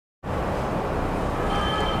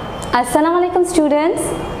Assalamualaikum students.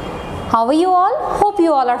 How are you all? Hope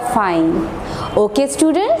you all are fine. Okay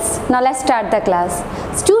students, now let's start the class.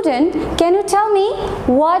 Student, can you tell me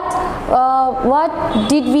what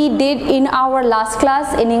did we did in our last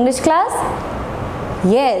class, in English class?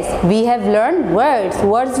 Yes, we have learned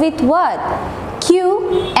words with what?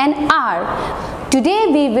 Q and R. Today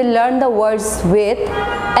we will learn the words with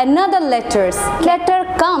another letters. Letter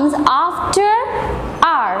comes after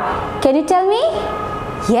R. Can you tell me?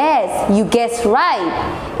 Yes, you guessed right.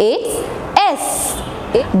 It's S.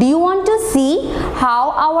 Do you want to see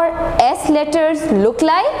how our S letters look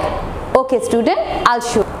like? Okay student, I'll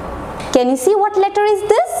show. Can you see what letter is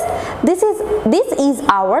this? This is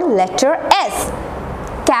our letter S.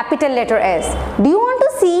 Capital letter S. Do you want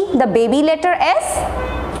to see the baby letter S?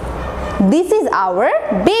 This is our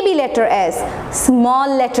baby letter S. Small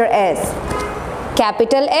letter S.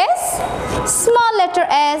 Capital S, small letter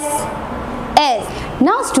S. S.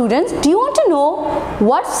 Now students, do you want to know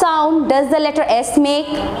what sound does the letter S make?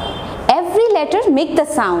 Every letter make the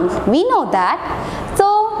sound. We know that.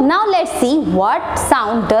 So now let's see what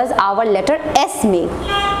sound does our letter S make.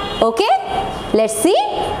 Okay? Let's see.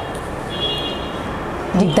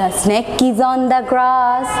 The snake is on the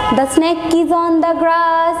grass. The snake is on the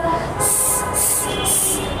grass.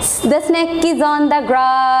 The snake is on the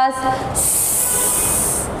grass.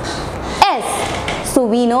 S. So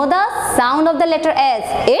we know the sound of the letter S.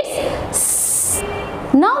 It's S.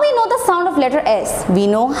 Now we know the sound of letter S. We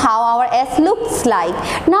know how our S looks like.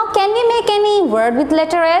 Now can we make any word with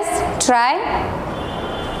letter S? Try.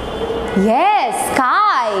 Yes,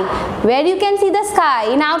 sky. Where you can see the sky?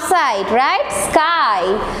 In outside, right? Sky.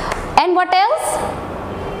 And what else?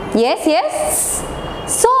 Yes.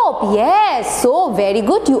 Soap. Yes, soap. Very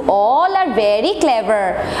good. You all are very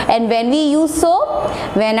clever. And when we use soap,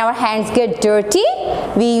 when our hands get dirty,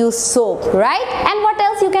 we use soap, right? And what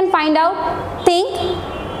else you can find out? Think.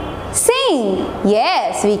 Sing.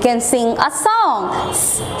 Yes, we can sing a song.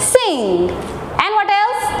 Sing. And what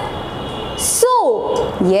else?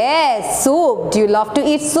 Soup. Yes, soup. Do you love to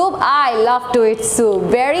eat soup? I love to eat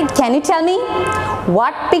soup. Can you tell me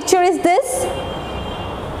what picture is this?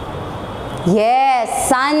 Yes,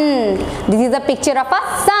 sun. This is a picture of a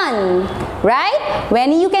sun, right?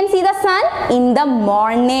 When you can see the sun? In the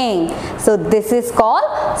morning. So this is called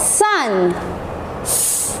sun.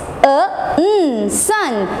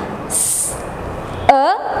 Sun.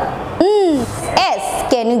 S.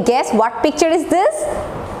 Can you guess what picture is this?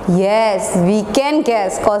 Yes, we can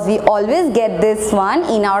guess because we always get this one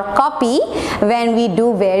in our copy when we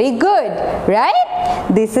do very good, right?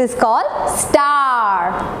 This is called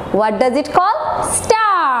star. What does it call?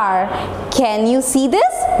 Star. Can you see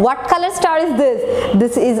this? What color star is this?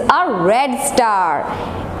 This is a red star.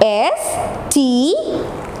 S-T-A-R.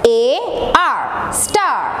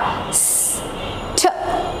 Star. Star.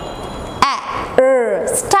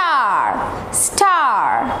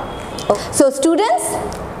 Star. So students,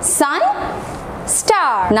 sun,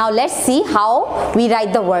 star. Now let's see how we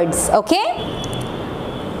write the words, okay?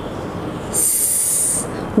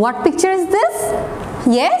 What picture is this?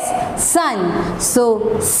 Yes, sun.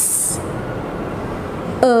 So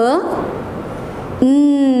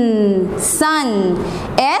sun.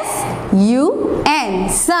 S-U-N.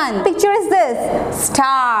 Sun. Picture is this?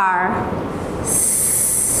 Star.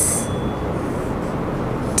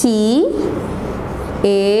 T-A-R.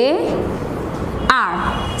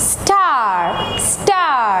 Star.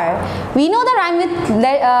 Star. We know the rhyme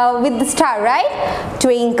with the star, right?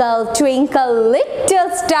 Twinkle, twinkle, little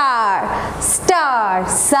star. Star.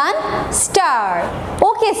 Sun. Star.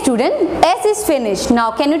 Okay, student. S is finished.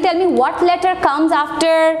 Now, can you tell me what letter comes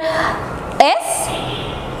after S?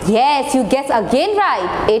 Yes, you guess again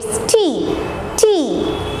right. It's T. T.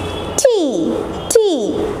 T.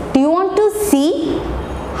 T. Do you want to see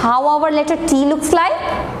how our letter T looks like?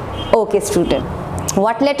 Okay student,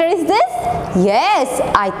 what letter is this? Yes,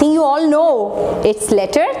 I think you all know. It's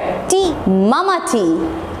letter T. Mama T.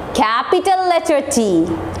 Capital letter T.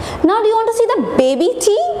 Now do you want to see the baby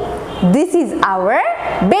T? This is our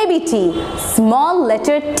baby T. Small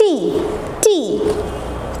letter T. T.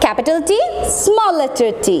 Capital T. Small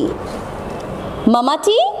letter T. Mama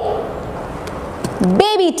T.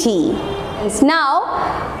 Baby T.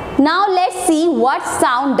 Now let's see what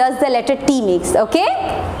sound does the letter T makes, okay?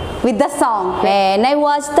 With the song. When I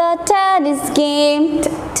watch the tennis game,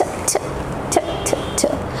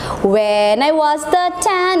 when I watch the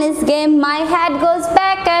tennis game, my head goes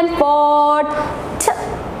back and forth.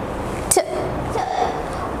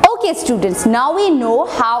 Okay students, now we know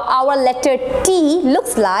how our letter T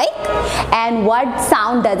looks like and what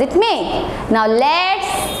sound does it make. Now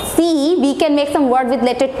let's see, we we can make some word with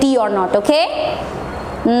letter T or not, okay?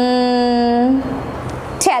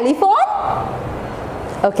 Telephone,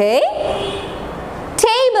 okay?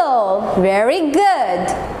 Table, very good.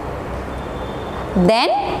 Then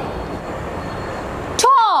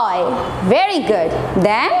toy, very good.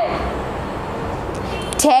 Then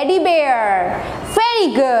teddy bear,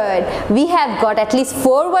 very good. We have got at least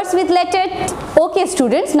 4 words with letter T. Okay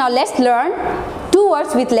students, now let's learn 2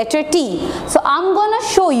 words with letter T. So I'm gonna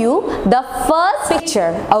show you the first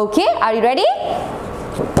picture. Okay, are you ready?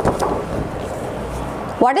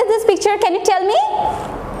 What is this picture? Can you tell me?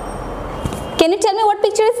 Can you tell me what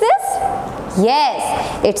picture is this? Yes,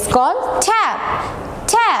 it's called tap.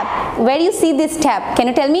 Tap. Where do you see this tap? Can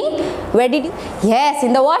you tell me? Where did you? Yes,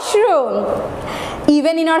 in the washroom.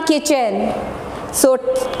 Even in our kitchen. So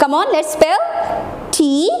come on, let's spell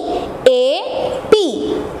T-A-P.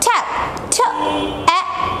 Tap.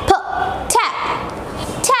 T-A-P. Tap.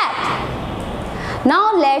 Tap.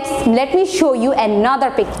 Now let me show you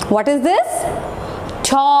another picture. What is this?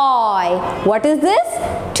 Toy. What is this?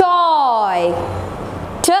 Toy.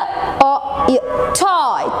 Toy.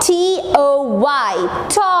 T-O-Y.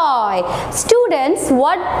 Toy. Students,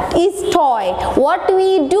 what is toy? What do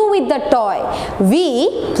we do with the toy? We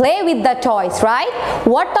play with the toys, right?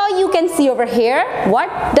 What toy you can see over here? What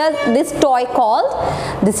does this toy called?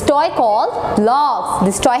 This toy called blocks.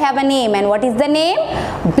 This toy have a name, and what is the name?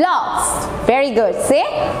 Blocks. Very good. Say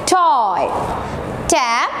toy.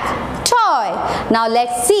 Tap, toy. Now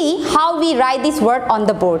let's see how we write this word on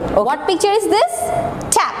the board. Okay. What picture is this?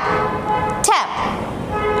 Tap. Tap.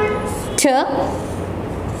 T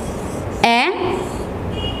and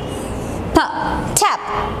P. Tap.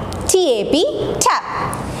 T-A-P. Tap.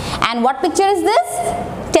 And what picture is this?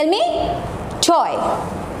 Tell me. Toy.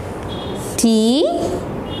 T-O-Y.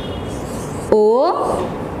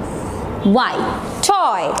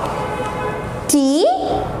 Toy.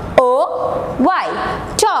 T-O-Y.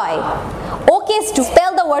 Toy. Okay, to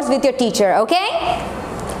spell the words with your teacher, okay?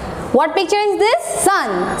 What picture is this?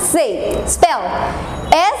 Sun. Say, spell.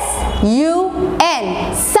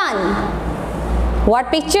 S-U-N. Sun.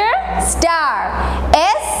 What picture? Star.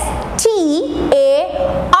 S-T-A-R.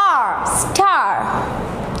 Star.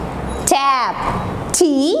 Tap.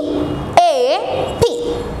 T-A-P.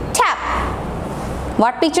 Tap.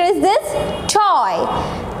 What picture is this? Toy.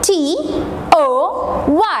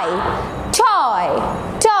 T-O-Y. Toy.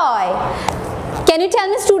 Toy. Can you tell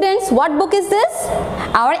me students, what book is this?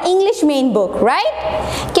 Our English main book, right?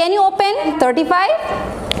 Can you open 35?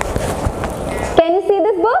 Can you see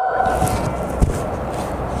this book?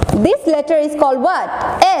 This letter is called what?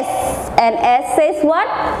 S. And S says what?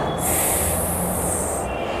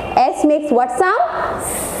 S makes what sound?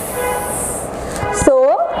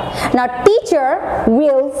 So, now teacher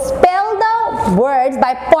will spell the words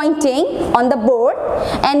by pointing on the board,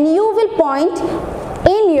 and you will point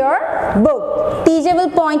in your book. Teacher will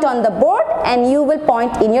point on the board and you will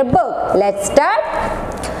point in your book. Let's start.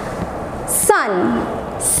 Sun.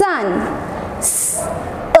 Sun. Sun.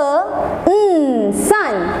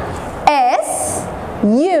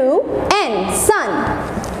 S-U-N. Sun.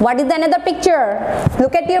 What is another picture?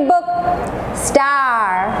 Look at your book.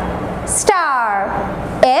 Star. Star.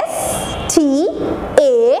 S-T-A-R.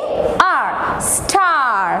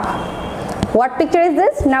 Star. What picture is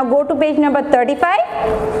this? Now go to page number 35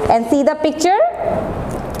 and see the picture.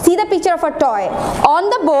 See the picture of a toy. On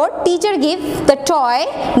the board, teacher gives the toy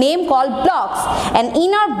name called blocks. And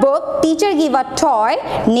in our book, teacher give a toy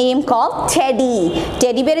name called teddy.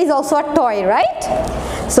 Teddy bear is also a toy, right?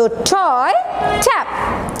 So toy, tap.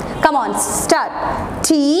 Come on, start.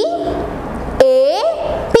 T-A-P,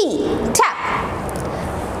 tap.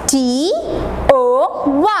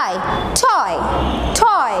 T-O-Y, toy,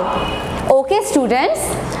 toy. Okay students,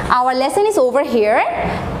 our lesson is over here.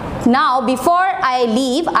 Now before I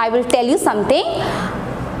leave, I will tell you something.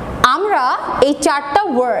 আমরা এই 4টা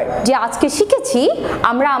word যে আজকে শিখেছি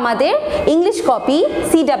আমরা আমাদের English copy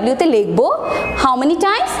CW তে লিখব। How many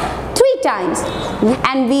times? 3 times.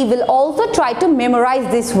 And we will also try to memorize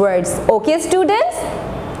these words. Okay students?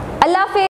 Allah Hafiz.